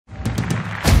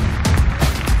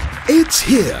It's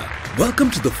here.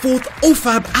 Welcome to the 4th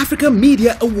OFAB Africa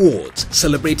Media Awards,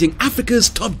 celebrating Africa's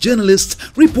top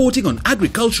journalists reporting on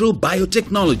agricultural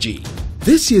biotechnology.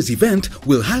 This year's event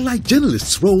will highlight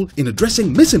journalists' role in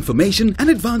addressing misinformation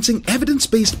and advancing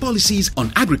evidence-based policies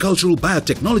on agricultural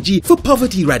biotechnology for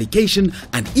poverty eradication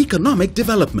and economic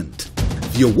development.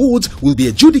 The awards will be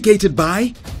adjudicated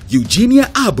by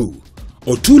Eugenia Abu,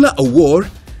 Otula Awor,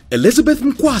 Elizabeth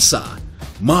Nkwasa,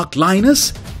 Mark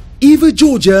Linus, Eva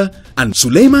Georgia, and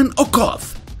Suleiman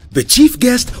Okoth. The chief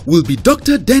guest will be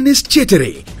Dr. Dennis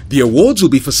Chetere. The awards will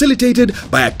be facilitated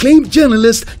by acclaimed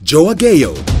journalist Joe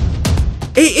Agayo.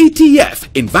 AATF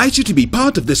invites you to be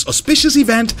part of this auspicious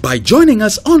event by joining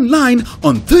us online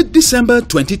on 3rd December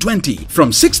 2020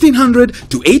 from 1600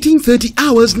 to 1830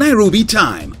 hours Nairobi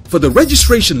time. For the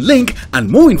registration link and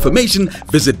more information,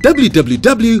 visit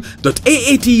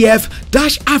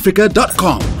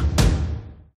www.aatf-africa.com.